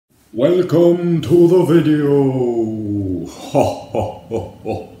Welcome to the video. Ho ho ho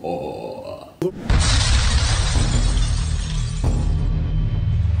ho ho.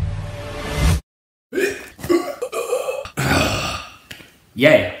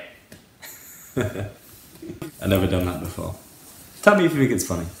 Yeah. I've never done that before. Tell me if you think it's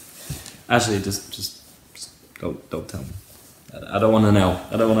funny. Actually, just don't tell me. I don't want to know.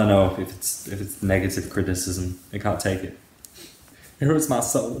 I don't want to know if it's negative criticism. I can't take it. It hurts my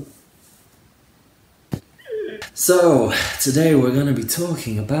soul. So today we're going to be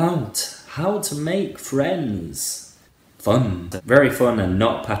talking about how to make friends. Fun, very fun and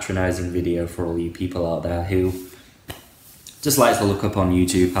not patronising video for all you people out there who just like to look up on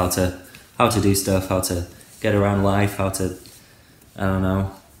YouTube how to do stuff, how to get around life, how to, I don't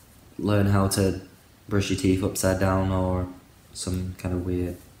know, learn how to brush your teeth upside down or some kind of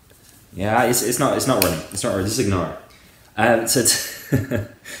weird. Yeah, it's not running. It's not running. Just ignore it. So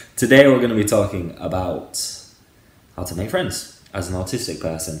today we're going to be talking about how to make friends as an autistic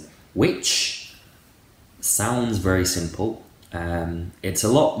person, which sounds very simple. It's a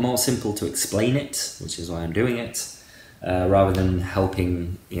lot more simple to explain it, which is why I'm doing it, rather than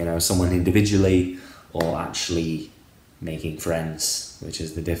helping someone individually or actually making friends, which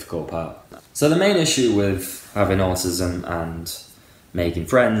is the difficult part. So the main issue with having autism and making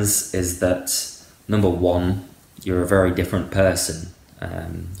friends is that, number one, you're a very different person.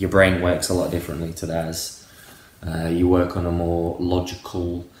 Your brain works a lot differently to theirs. You work on a more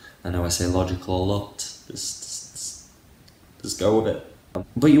logical, I know I say logical a lot, just go with it.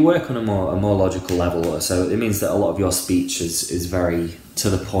 But you work on a more logical level, so it means that a lot of your speech is very to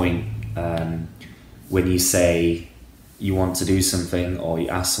the point. When you say you want to do something or you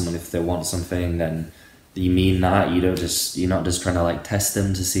ask someone if they want something, then you mean that. You're not just trying to like test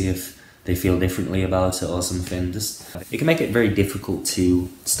them to see if they feel differently about it or something. It can make it very difficult to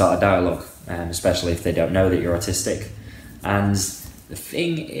start a dialogue, especially if they don't know that you're autistic. And the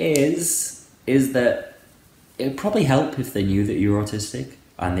thing is that it would probably help if they knew that you're autistic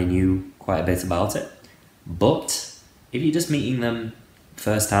and they knew quite a bit about it. But if you're just meeting them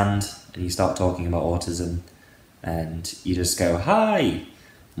firsthand and you start talking about autism and you just go, "Hi,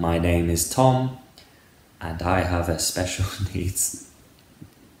 my name is Tom and I have a special needs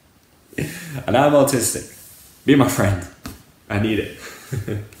and I'm autistic. Be my friend. I need it."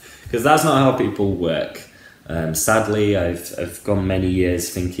 Because that's not how people work. Sadly, I've gone many years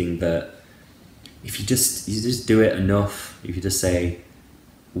thinking that if you just do it enough, if you just say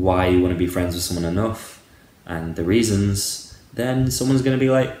why you want to be friends with someone enough and the reasons, then someone's going to be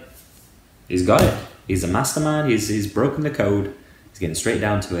like, he's got it. He's a mastermind. He's broken the code. He's getting straight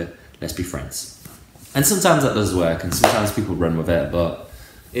down to it. Let's be friends. And sometimes that does work, and sometimes people run with it. But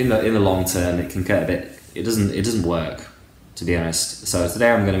in the long term, it can get a bit. It doesn't work, to be honest. So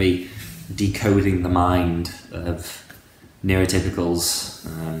today I'm going to be decoding the mind of neurotypicals,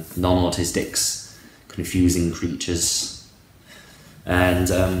 non-Autistics, confusing creatures, and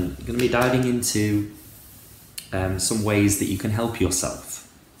I'm going to be diving into some ways that you can help yourself.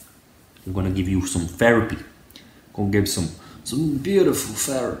 I'm going to give you some therapy. I'm going to give some beautiful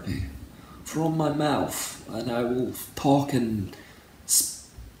therapy from my mouth, and I will talk and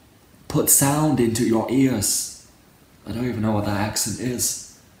put sound into your ears. I don't even know what that accent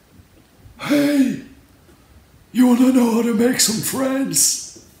is. Hey, you want to know how to make some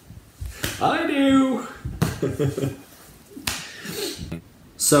friends? I do.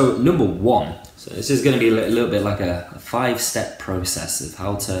 So number one, so this is going to be a little bit like a 5-step process of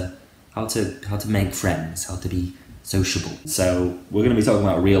how to make friends, how to be sociable. So we're going to be talking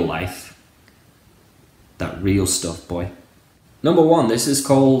about real life, that real stuff, boy. Number one, this is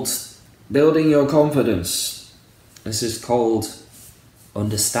called building your confidence. This is called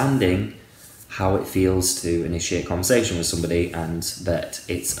understanding how it feels to initiate conversation with somebody and that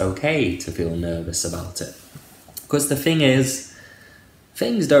it's okay to feel nervous about it. Because the thing is,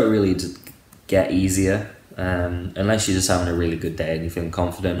 things don't really get easier unless you're just having a really good day and you're feeling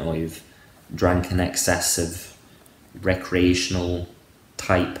confident, or you've drank an excess of recreational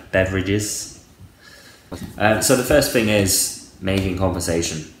type beverages. So the first thing is making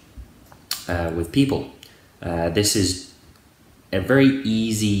conversation with people. This is a very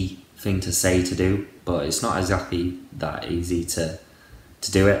easy thing to say to do, but it's not exactly that easy to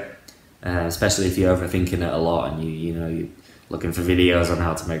do it, especially if you're overthinking it a lot and you're looking for videos on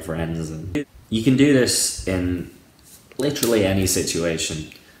how to make friends. And you can do this in literally any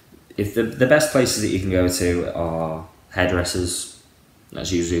situation. If the best places that you can go to are hairdressers,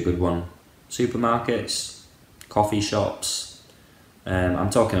 that's usually a good one, supermarkets, coffee shops. I'm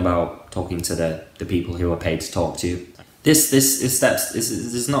talking about talking to the people who are paid to talk to you. This is steps. This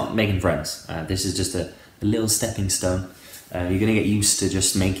is not making friends. This is just a little stepping stone. You're gonna get used to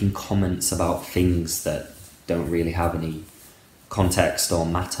just making comments about things that don't really have any context or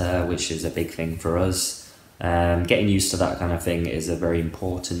matter, which is a big thing for us. Getting used to that kind of thing is a very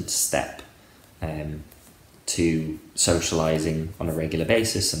important step to socializing on a regular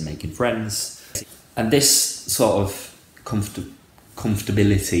basis and making friends. And this sort of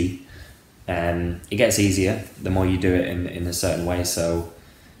comfortability, it gets easier the more you do it in a certain way. So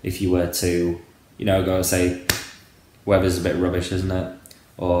if you were to, you know, go and say, weather's a bit rubbish, isn't it?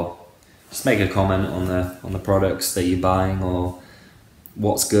 Or just make a comment on the products that you're buying, or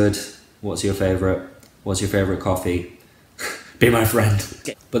what's good, what's your favorite coffee, be my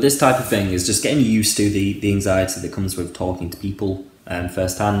friend. But this type of thing is just getting used to the anxiety that comes with talking to people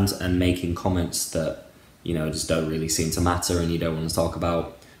firsthand and making comments that, you know, just don't really seem to matter and you don't want to talk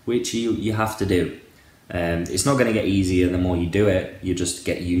about, which you have to do. It's not going to get easier the more you do it. You just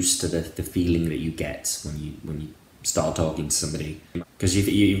get used to the feeling that you get when you start talking to somebody, because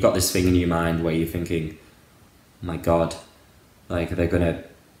you've got this thing in your mind where you're thinking, oh my god, like, they're gonna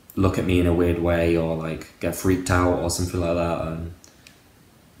look at me in a weird way, or like get freaked out or something like that, and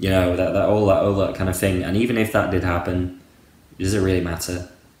you know, all that kind of thing. And even if that did happen, does it really matter?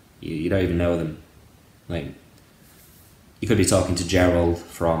 You don't even know them. Like, you could be talking to Gerald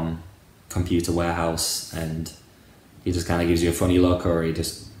from Computer Warehouse and he just kind of gives you a funny look, or he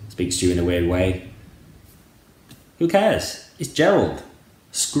just speaks to you in a weird way. Who cares? It's Gerald.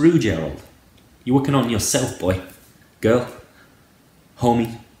 Screw Gerald. You're working on yourself, boy, girl,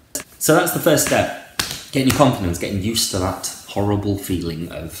 homie. So that's the first step. Getting your confidence, getting used to that horrible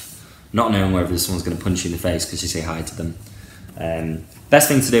feeling of not knowing whether someone's going to punch you in the face because you say hi to them. Best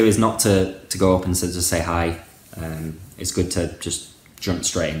thing to do is not to go up and just say hi. It's good to just jump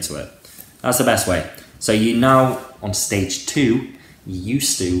straight into it. That's the best way. So you now, on stage 2, you're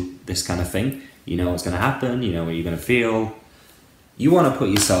used to this kind of thing. You know what's going to happen, you know what you're going to feel. You want to put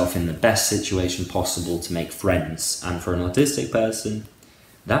yourself in the best situation possible to make friends. And for an autistic person,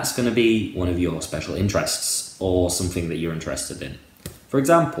 that's going to be one of your special interests or something that you're interested in. For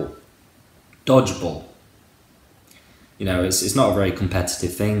example, dodgeball. You know, it's not a very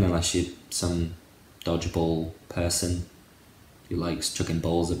competitive thing unless you're some dodgeball person who likes chucking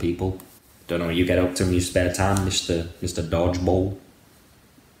balls at people. Don't know what you get up to in your spare time, Mr. Dodgeball.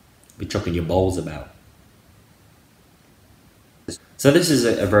 Be chucking your balls about. So this is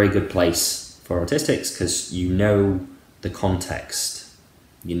a very good place for autistics because you know the context.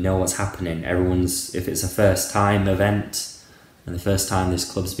 You know what's happening. If it's a first time event and the first time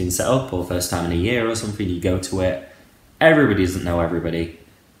this club's been set up, or first time in a year or something, you go to it, everybody doesn't know everybody.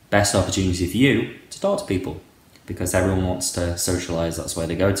 Best opportunity for you to talk to people because everyone wants to socialise, that's why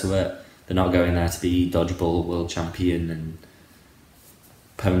they go to it. They're not going there to be dodgeball world champion and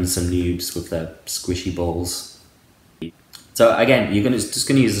pwn some noobs with their squishy balls. So again, you're just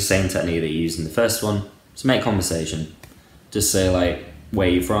gonna use the same technique that you used in the first one. Just make conversation. Just say like, where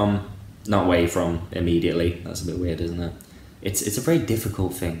you from? Not where you from immediately. That's a bit weird, isn't it? It's a very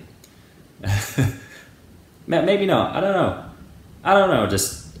difficult thing. Maybe not. I don't know.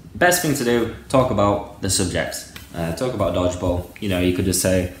 Just best thing to do. Talk about the subject. Talk about dodgeball. You know, you could just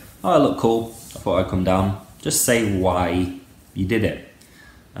say, "Oh, it looked cool. I thought I'd come down." Just say why you did it.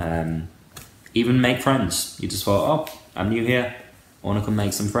 Even make friends. You just thought, "Oh, I'm new here. I want to come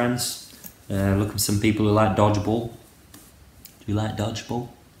make some friends. Look at some people who like dodgeball. Do you like dodgeball?"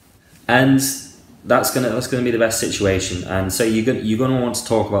 And that's gonna be the best situation. And so you're gonna want to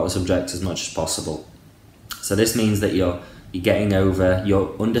talk about the subject as much as possible. So this means that you're getting over,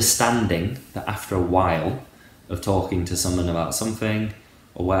 you're understanding that after a while of talking to someone about something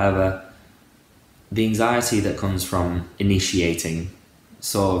or whatever, the anxiety that comes from initiating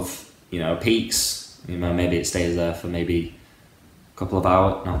sort of, you know, peaks. You know, maybe it stays there for maybe a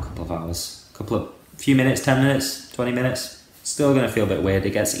few minutes, 10 minutes, 20 minutes. Still gonna feel a bit weird.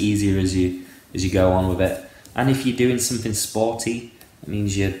 It gets easier as you go on with it. And if you're doing something sporty, it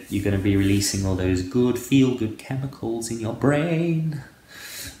means you're gonna be releasing all those good feel-good chemicals in your brain,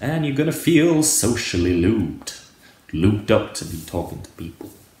 and you're gonna feel socially lubed up to be talking to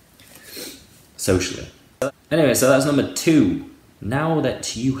people socially. Anyway, so that's number 2. Now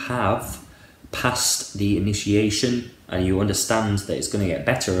that you have passed the initiation and you understand that it's going to get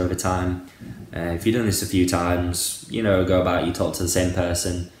better over time, if you've done this a few times, you know, go about, you talk to the same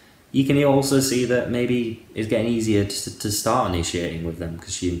person, you can also see that maybe it's getting easier to start initiating with them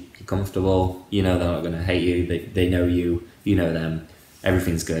because you're comfortable, you know they're not going to hate you, they know you, you know them,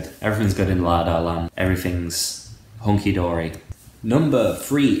 everything's good. Everything's good in La Da Land, everything's hunky-dory. Number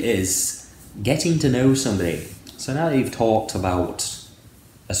 3 is getting to know somebody. So now that you've talked about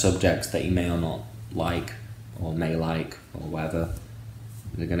a subject that you may or not like, or may like, or whatever,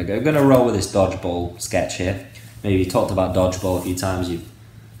 we're gonna roll with this dodgeball sketch here. Maybe you talked about dodgeball a few times, you've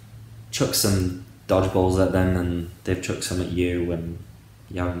chucked some dodgeballs at them and they've chucked some at you and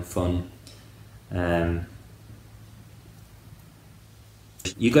you're having fun.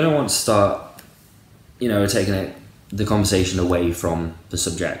 You're gonna want to start, taking the conversation away from the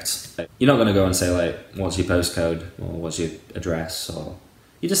subject. You're not gonna go and say like, what's your postcode, or what's your address, or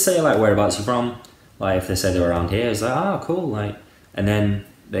you just say like, whereabouts you're from. Like if they say they're around here, it's like, oh cool, like, and then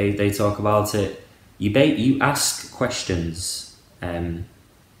they talk about it. You ask questions,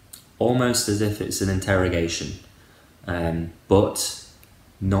 almost as if it's an interrogation, but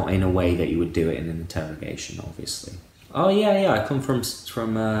not in a way that you would do it in an interrogation, obviously. Oh yeah, I come from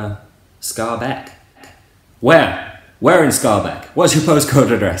Scarbeck. Where in Scarbeck? What's your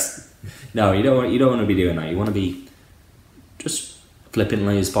postcode address? No, you don't want to be doing that. You want to be just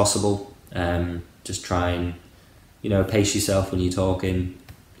flippantly as possible. Just try and pace yourself when you're talking.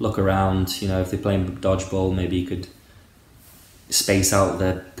 Look around. If they're playing dodgeball, maybe you could space out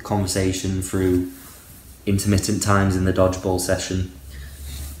the conversation through intermittent times in the dodgeball session.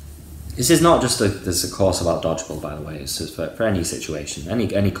 This is not just there's a course about dodgeball, by the way. It's just for any situation,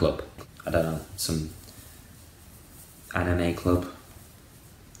 any club. I don't know, some anime club.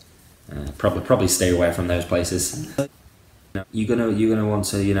 Probably stay away from those places. You're gonna want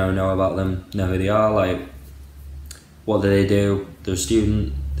to know about them, know who they are, like what do they do. They're a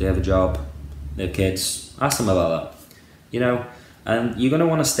student, they have a job, they have kids. Ask them about that. And you're gonna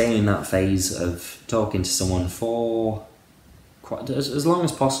want to stay in that phase of talking to someone for quite as long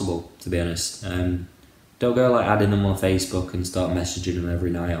as possible, to be honest. Don't go like adding them on Facebook and start messaging them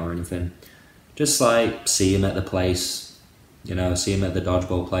every night or anything. Just like see them at the place, see them at the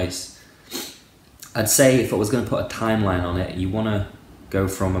dodgeball place. I'd say if I was going to put a timeline on it, you want to go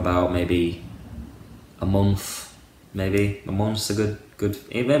from about maybe a month. Maybe a month's a good.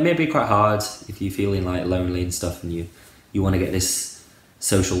 It may be quite hard if you're feeling like lonely and stuff, and you want to get this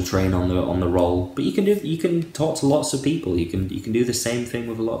social train on the roll. But you can talk to lots of people. You can do the same thing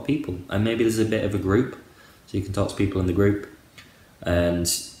with a lot of people, and maybe there's a bit of a group, so you can talk to people in the group.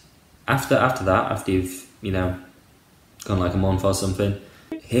 And after that, after you've gone like a month or something,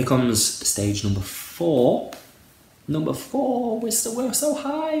 here comes stage number 4. Number 4, we're so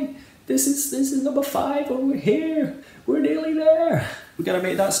high. This is number 5, and we're here. We're nearly there. We gotta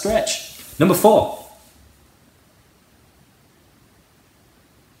make that stretch. Number 4.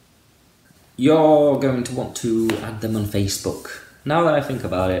 You're going to want to add them on Facebook. Now that I think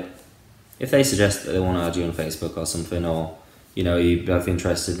about it, if they suggest that they want to add you on Facebook or something, or you're both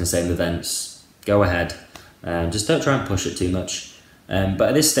interested in the same events, go ahead. Just don't try and push it too much. But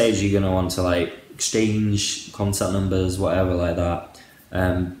at this stage, you're going to want to like exchange contact numbers, whatever like that.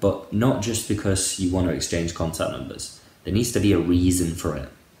 But not just because you want to exchange contact numbers. There needs to be a reason for it.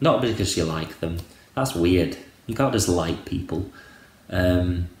 Not because you like them. That's weird. You can't just like people.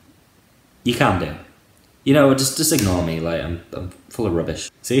 You can do. Just ignore me. Like I'm full of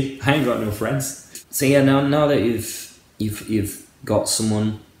rubbish. See, I ain't got no friends. So yeah, now that you've got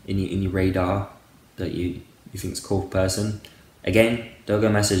someone in your radar that you think's a cool person. Again, don't go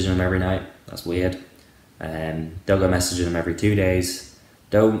messaging them every night. That's weird. Don't go messaging them every 2 days.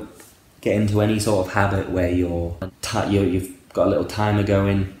 Don't get into any sort of habit where you've got a little timer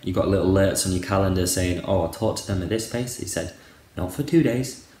going. You've got little alerts on your calendar saying, "Oh, I talked to them at this pace." He said, "Not for 2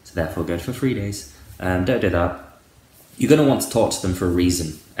 days, so therefore go for 3 days." Don't do that. You're going to want to talk to them for a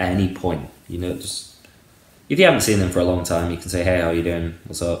reason at any point. Just if you haven't seen them for a long time, you can say, "Hey, how you doing?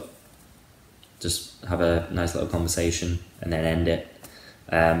 What's up?" Just have a nice little conversation and then end it.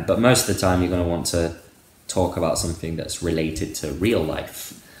 But most of the time, you're going to want to talk about something that's related to real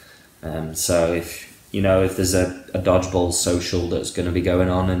life. So if there's a dodgeball social that's going to be going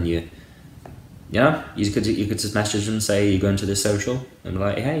on, and you could just message them, say you're going to this social, and be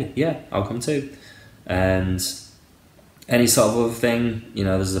like, "Hey, yeah, I'll come too." And any sort of other thing,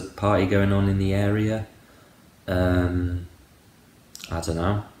 there's a party going on in the area. I don't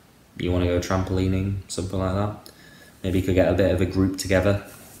know. You want to go trampolining, something like that. Maybe you could get a bit of a group together.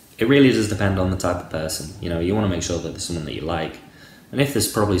 It really does depend on the type of person. You want to make sure that there's someone that you like. And if there's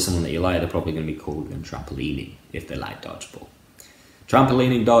probably someone that you like, they're probably going to be cool doing trampolining if they like dodgeball.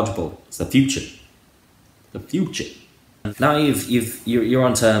 Trampolining dodgeball. It's the future. The future. Now you're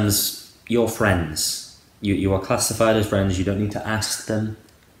on terms. You're friends. You are classified as friends. You don't need to ask them.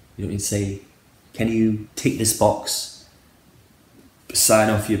 You don't need to say, "Can you tick this box? Sign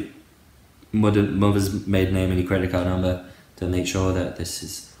off your mother's maiden name and your credit card number to make sure that this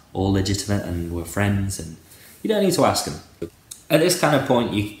is all legitimate and we're friends." And You don't need to ask them. At this kind of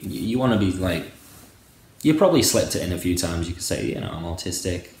point, you want to be like, you probably slipped it in a few times. You can say, you know, I'm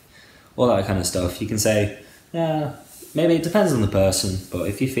autistic, all that kind of stuff. You can say, yeah, maybe it depends on the person, but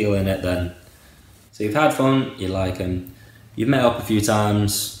if you're feeling it, then, so you've had fun, you like them, you've met up a few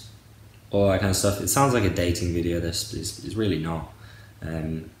times, all that kind of stuff. It sounds like a dating video, this, but it's really not.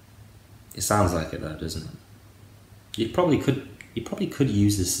 It sounds like it though, doesn't it? You probably could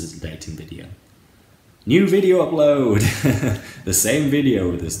use this as a dating video. New video upload! The same video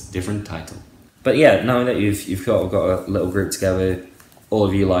with this different title. But yeah, knowing that you've got a little group together, all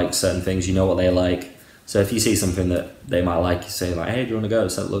of you like certain things, you know what they like. So if you see something that they might like, you say like, hey, do you want to go?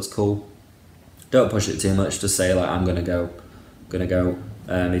 So it looks cool. Don't push it too much, just say like, I'm gonna go.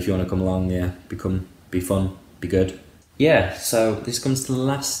 If you want to come along, yeah, be fun, be good. Yeah, so this comes to the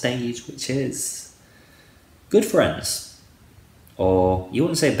last stage, which is good friends. Or, you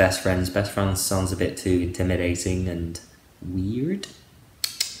wouldn't say best friends. Best friends sounds a bit too intimidating and weird.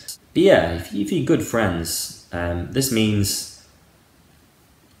 But yeah, if you're good friends, this means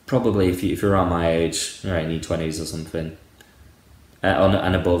probably if you're around my age, right, in your 20s or something,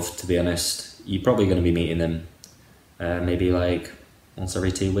 and above, to be honest, you're probably going to be meeting them maybe like once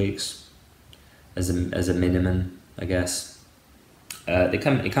every 2 weeks as a minimum, I guess. It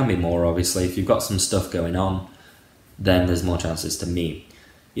can be more, obviously. If you've got some stuff going on, then there's more chances to meet.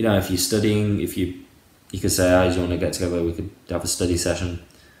 You know, if you're studying, you could say, oh, do you want to get together? We could have a study session,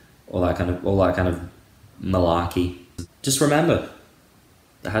 all that kind of malarkey. Just remember,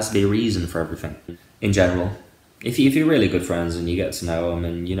 there has to be a reason for everything. In general, if you're really good friends and you get to know them,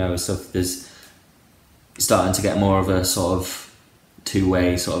 and you know stuff, there's starting to get more of a sort of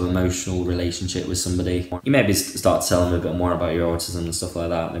two-way sort of emotional relationship with somebody. You maybe start to tell them a bit more about your autism and stuff like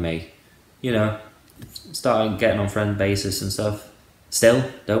that. They may, you know, start getting on friend basis and stuff. Still,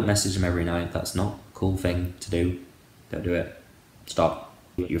 don't message them every night. That's not a cool thing to do. Don't do it. Stop.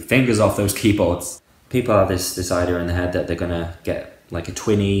 Your fingers off those keyboards. People have this idea in their head that they're gonna get like a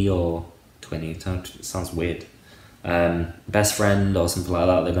twinny, it sounds weird. Best friend or something like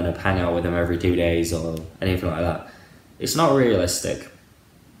that. They're gonna hang out with them every 2 days or anything like that. It's not realistic.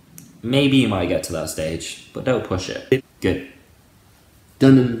 Maybe you might get to that stage, but don't push it. Good.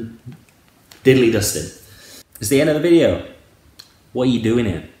 Done. Diddly dusted. It's the end of the video. What are you doing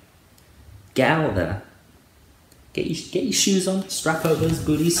here? Get out there. Get your shoes on. Strap over those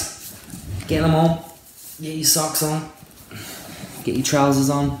booties. Get them on. Get your socks on. Get your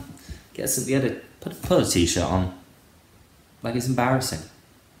trousers on. Put a t-shirt on. Like it's embarrassing.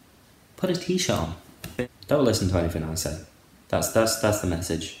 Put a t-shirt on. Don't listen to anything I say. That's the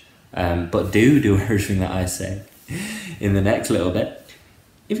message. But do everything that I say in the next little bit.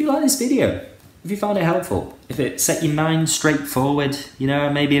 If you like this video, if you found it helpful, if it set your mind straight forward, you know,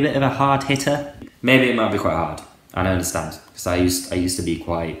 maybe a bit of a hard hitter, maybe it might be quite hard. I understand, because I used to be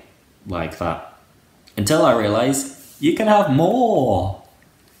quite like that. Until I realised you can have more.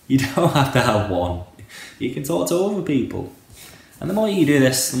 You don't have to have one. You can talk to other people. And the more you do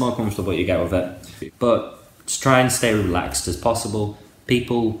this, the more comfortable you get with it. But just try and stay relaxed as possible.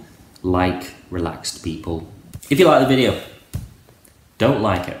 People like relaxed people. If you like the video, don't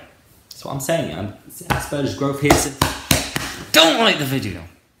like it. That's what I'm saying. It's Asperger's growth here. So don't like the video.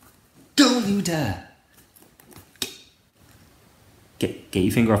 Don't you dare. Get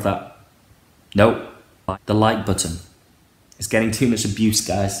your finger off that. Nope. The like button. It's getting too much abuse,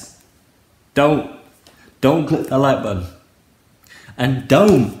 guys. Don't click the like button. And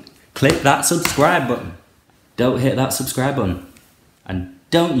don't click that subscribe button. Don't hit that subscribe button. And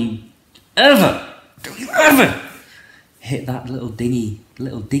don't you ever hit that little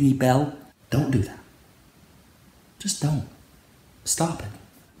dingy bell. Don't do that. Just don't. Stop it.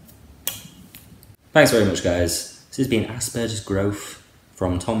 Thanks very much, guys. This has been Asperger's Growth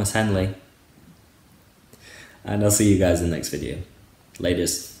from Thomas Henley. And I'll see you guys in the next video.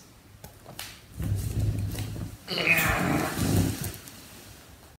 Latest.